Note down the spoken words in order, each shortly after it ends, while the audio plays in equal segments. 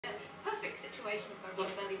situation for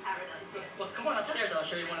belly paradise here. Well, come on upstairs. I'll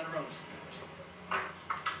show you one of the rooms.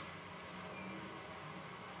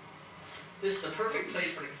 This is the perfect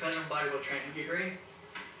place for competitive bodybuilding training. Do you agree?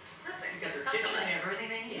 Perfect. You got their kitchen. They have everything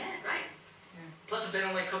they need. Yeah, right. Yeah. Plus, if they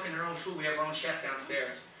don't like cooking their own food, we have our own chef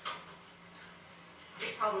downstairs. The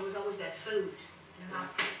problem was always that food. You know?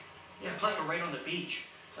 Yeah. Plus, we're right on the beach.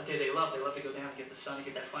 I tell you, they love to go down and get the sun and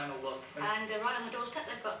get that final look. And right on the doorstep,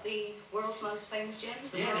 they've got the world's most famous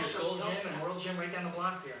gyms. Yeah, there's Gold's Gym and World's Gym right down the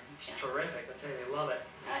block here. It's terrific. I tell you, they love it.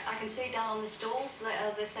 I can see down on the stalls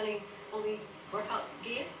that they're selling all the workout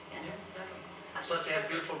gear. Yeah, definitely. Plus, they have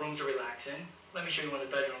beautiful rooms to relax in. Let me show you one of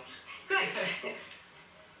the bedrooms. Great.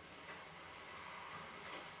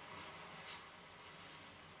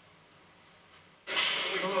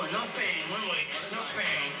 Oh, no pain. 1 week. No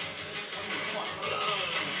pain.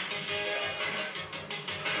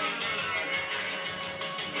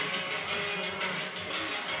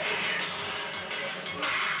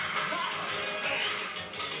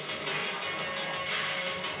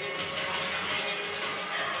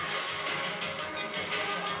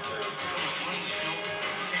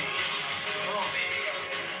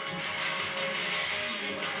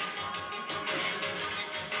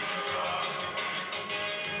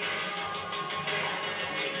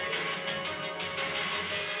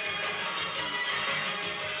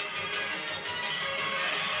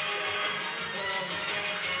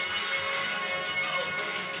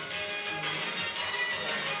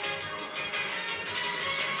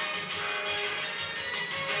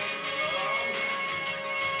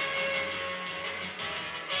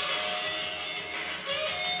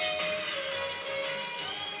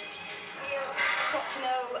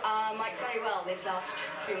 Mike very well this last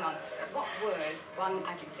few months. What word, one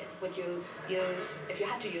adjective, would you use if you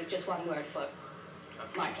had to use just one word for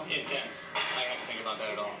Michael? Intense. I don't have to think about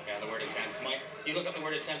that at all. Yeah, the word intense. Mike, you look up the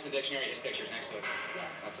word intense in the dictionary, there's pictures next to it. Yeah.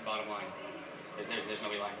 That's the bottom line. There's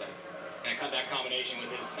nobody like that. And that combination with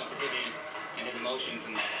his sensitivity and his emotions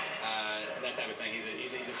and that type of thing, he's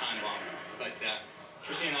a time bomb. But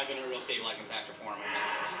Christine and I have been a real stabilizing factor for him, and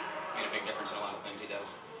it's made a big difference in a lot of things he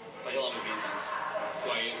does. But he'll always be intense. That's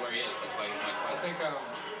why he is where he is. That's why he's Mike. I think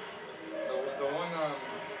the one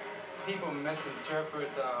people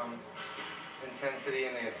misinterpret intensity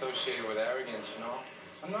and they associate it with arrogance, you know?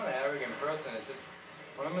 I'm not an arrogant person. It's just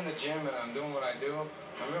when I'm in the gym and I'm doing what I do, I'm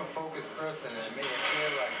a real focused person, and it makes it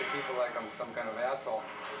feel like to people like I'm some kind of asshole.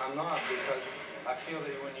 I'm not, because I feel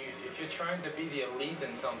that if you're trying to be the elite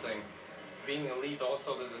in something, being elite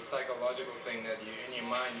also, there's a psychological thing that you, in your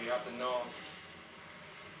mind, you have to know.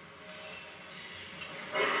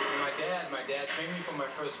 My dad trained me for my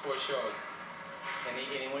first 4 shows. And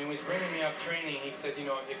when he was bringing me up training, he said, you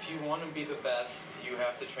know, if you want to be the best, you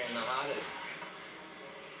have to train the hardest.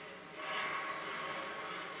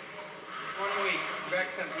 1 week,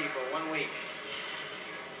 wreck some people, 1 week.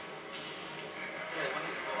 Yeah, 1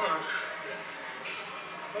 week. Come on.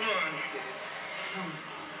 Come on.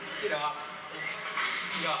 Get up.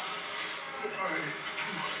 Get up. Come on.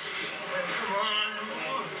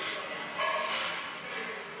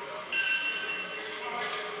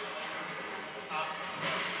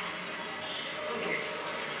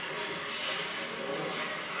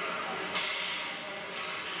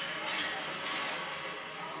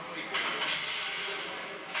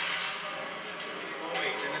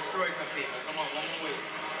 Destroy some people. Come on, 1 more week.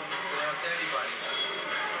 Go after everybody.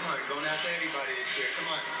 Come on, going after everybody this year.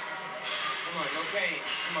 Come on. Come on, no pain.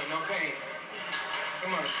 Come on, no pain.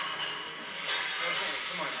 Come on. No pain.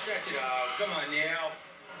 Come on, stretch it out. Come on, Neil.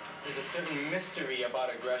 There's a certain mystery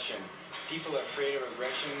about aggression. People are afraid of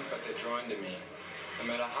aggression, but they're drawn to me.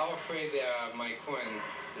 No matter how afraid they are of Mike Quinn,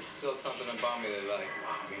 there's still something about me that like,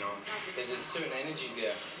 wow, you know, there's a certain energy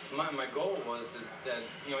there. My goal was that,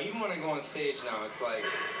 you know, even when I go on stage now, it's like,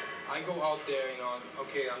 I go out there, you know,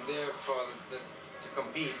 okay, I'm there to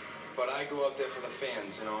compete, but I go out there for the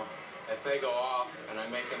fans, you know. If they go off and I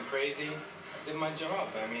make them crazy, I did my job.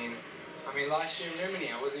 I mean, last year in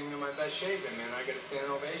Rimini, I wasn't even in my best shape, and man, I got a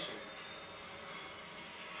standing ovation.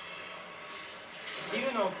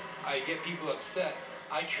 Even though I get people upset,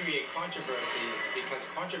 I create controversy because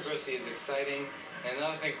controversy is exciting, and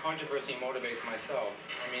another thing, controversy motivates myself.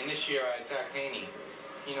 I mean, this year I attacked Haney.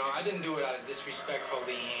 You know, I didn't do it out of disrespect for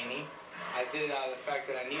Lee Haney. I did it out of the fact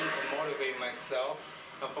that I needed to motivate myself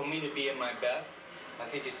and for me to be at my best. I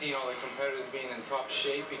think you're seeing all the competitors being in top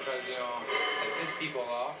shape because, you know, I piss people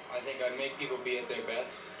off. I think I make people be at their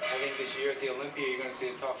best. I think this year at the Olympia, you're going to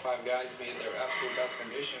see the top 5 guys be at their absolute best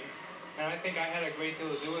condition. And I think I had a great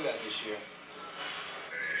deal to do with that this year.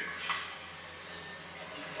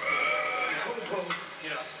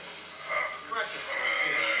 Get up. Press it.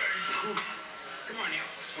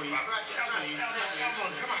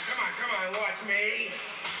 Elbows. Come on, watch me.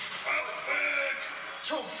 Up,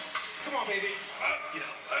 choke. Come on, baby. Up,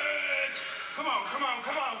 come on,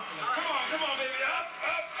 baby. Up.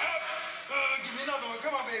 Give me another one.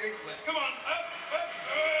 Come on, baby. Come on, up.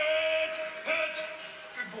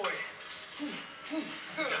 Good boy.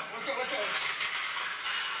 Watch out.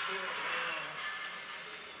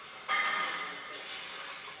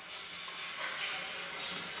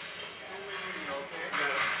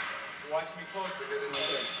 Watch me close because it's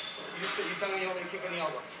good. You tell me you only kick in the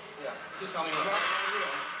elbow. Yeah. Just tell me what.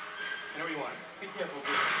 Whenever you want. Be careful,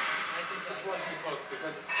 baby. Nice and tight. Just watch me close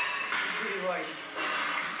because it's pretty light.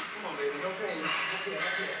 Come on, baby. No pain.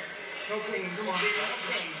 No pain. Come on. No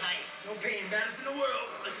pain, tight. No pain. Baddest in the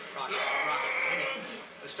world. Rock it.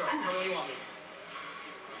 Let's start. How many you want me?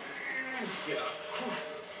 Get up.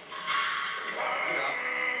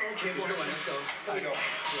 Okay, boy. Let's go. Here we go.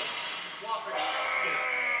 Walk it. Get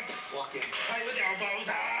up. Walk in. Tight with the elbows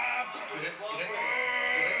up.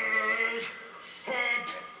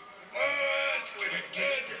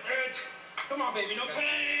 Get it. Come on, baby. No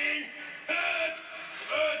pain.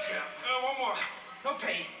 One more. No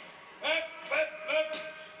pain.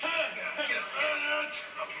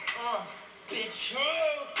 Bitch.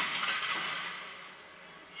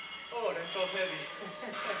 Oh, that felt heavy.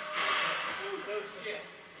 Oh, shit.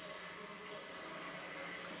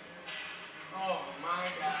 Oh, my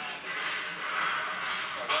God.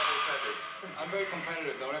 Oh, that was heavy. I'm very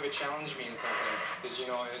competitive. Don't ever challenge me in something. Because,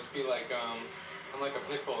 it's be like, I'm like a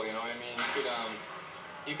pit bull, you know what I mean?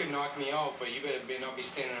 You could knock me out, but you better not be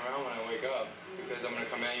standing around when I wake up. Because I'm going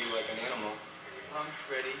to come at you like an animal. I'm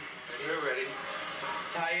ready. You're ready.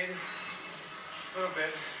 Tired. A little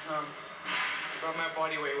bit. Brought my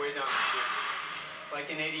body weight way down this year.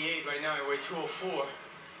 Like in '88, right now I weigh 204.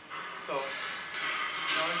 So, I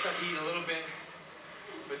start to eat a little bit.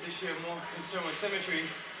 But this year I'm more concerned with symmetry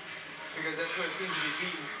because that's where it seems to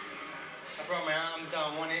be beaten. I brought my arms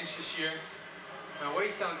down 1 inch this year. My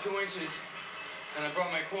waist down 2 inches. And I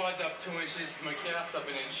brought my quads up 2 inches, my calves up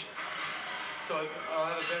 1 inch. So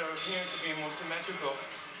I'll have a better appearance of being more symmetrical.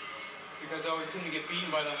 Because I always seem to get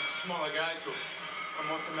beaten by the smaller guys who are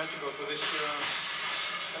more symmetrical. So this year,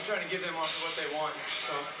 I'm trying to give them also what they want.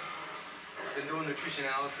 So I've been doing nutrition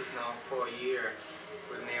analysis now for a year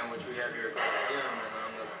with Neil, which we have here at the gym, and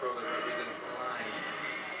I'm the pro that represents the line.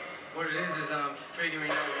 What it is I'm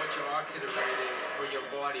figuring out what your oxidative rate is for your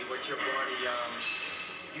body, what your body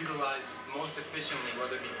utilizes most efficiently,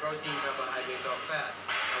 whether it be protein, carbohydrates, or fat.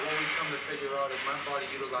 Now what we've come to figure out is my body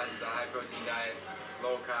utilizes a high protein diet,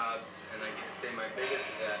 low carbs, and I get to stay my biggest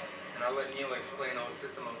at that. And I'll let Neil explain the whole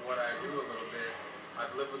system of what I do a little bit.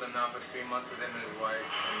 I've lived with him now for 3 months with him and his wife,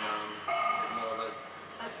 and more or less.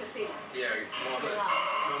 Let's proceed. Yeah, more or less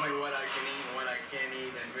told me what I can eat and what I can't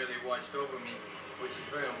eat, and really watched over me, which is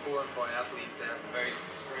very important for an athlete to have a very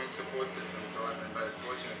strange support system. So I've been very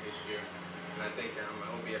fortunate this year. And I think I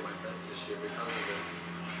will be at my best this year because of it.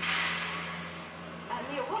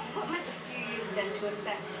 Neil, what methods do you use then to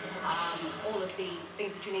assess all of the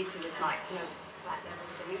things that you need to do with Mike? Fat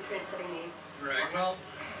levels, the nutrients that he needs? Right. Well,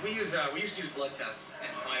 we used to use blood tests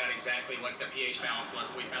and find out exactly what the pH balance was.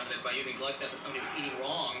 We found that by using blood tests, if somebody was eating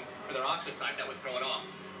wrong for their oxidative type, that would throw it off.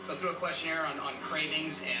 So through a questionnaire on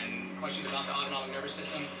cravings and questions about the autonomic nervous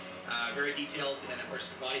system, very detailed, and of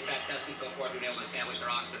course body fat testing and so forth, we've been able to establish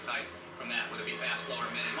their oxidative type from that, whether it be fast, slow, or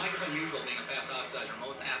mid. And Mike is unusual being a fast oxidizer.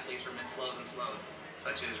 Most athletes are mid-slows and slows,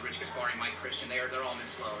 such as Rich Gaspari, Mike Christian. They're all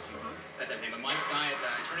mid-slows and that type of thing. But Mike's diet,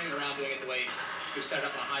 turning it around, doing it the way he set it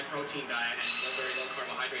up on a high-protein diet and very low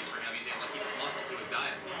carbohydrates for him, he's able to keep his muscle through his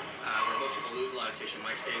diet. Where most people lose a lot of tissue,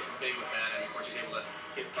 Mike stays big with that, and of course he's able to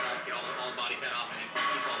get all the body fat off and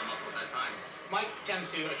keep all the muscle at that time. Mike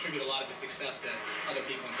tends to attribute a lot of his success to other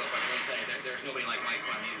people and so forth. I'm going to tell you, there's nobody like Mike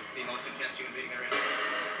Quinn. He's the most intense human being there is.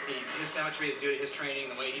 His symmetry is due to his training,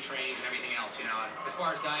 the way he trains, and everything else. As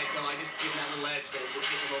far as diet go, I just give him that little edge that will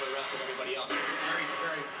take him over the rest of everybody else. Very,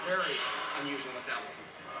 very, very unusual what's happened.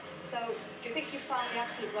 So, do you think you found the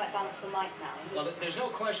absolute right balance for Mike now? Well, there's no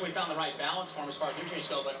question we found the right balance for him as far as nutrients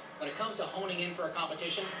go, but when it comes to honing in for a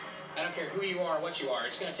competition, I don't care who you are or what you are,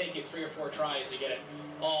 it's going to take you 3 or 4 tries to get it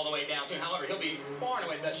all the way down to. However, he'll be far and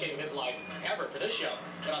away the best shape of his life ever for this show.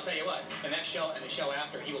 But I'll tell you what, the next show and the show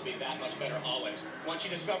after, he will be that much better always. Once you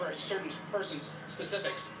discover a certain person's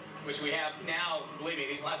specifics, which we have now, believe me,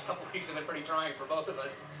 these last couple of weeks have been pretty trying for both of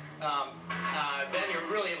us, then you're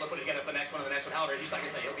really able to put it together for the next one and the next one. However, just like I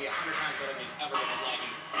say, he'll be 100 times better than he's ever been in his life.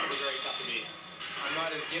 It'll be very tough to beat. I'm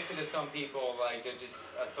not as gifted as some people, like they're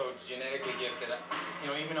just so genetically gifted.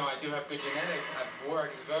 Even though I do have good genetics, I've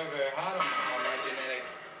worked very, very hard on my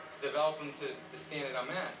genetics develop them to the standard I'm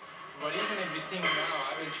at. But even if you see me now,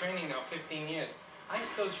 I've been training now 15 years. I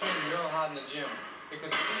still train real hard in the gym because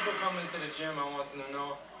when people come into the gym, I want them to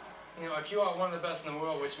know, you know, if you are one of the best in the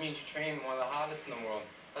world, which means you train one of the hardest in the world.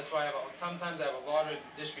 That's why sometimes I have a lot of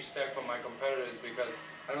disrespect for my competitors because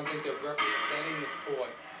I don't think they're representing the sport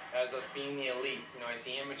as us being the elite. You know, I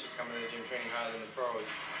see amateurs coming to the gym training harder than the pros.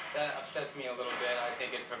 That upsets me a little bit. I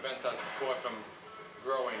think it prevents our sport from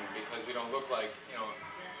growing because we don't look like, you know,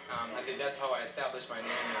 I think that's how I established my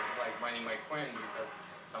name as like Mighty Mike Quinn because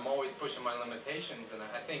I'm always pushing my limitations, and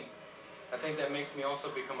I think that makes me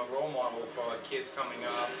also become a role model for kids coming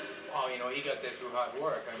up. Wow, you know, he got there through hard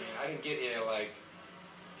work. I mean, I didn't get here like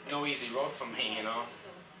no easy road for me, you know.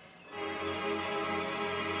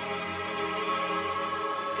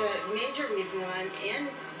 The major reason that I'm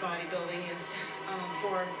in bodybuilding is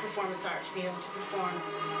for performance arts, to be able to perform.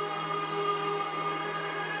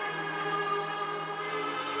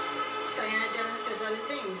 Diana Dennis does other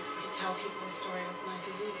things to tell people a story with my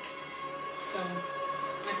physique. So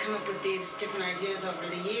I've come up with these different ideas over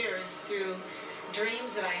the years through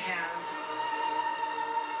dreams that I have.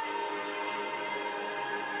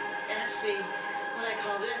 Actually, what I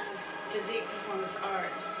call this is physique performance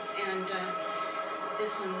art. And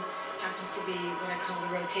this one happens to be what I call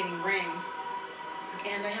the rotating ring.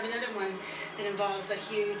 And I have another one that involves a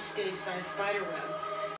huge stage-sized spider web.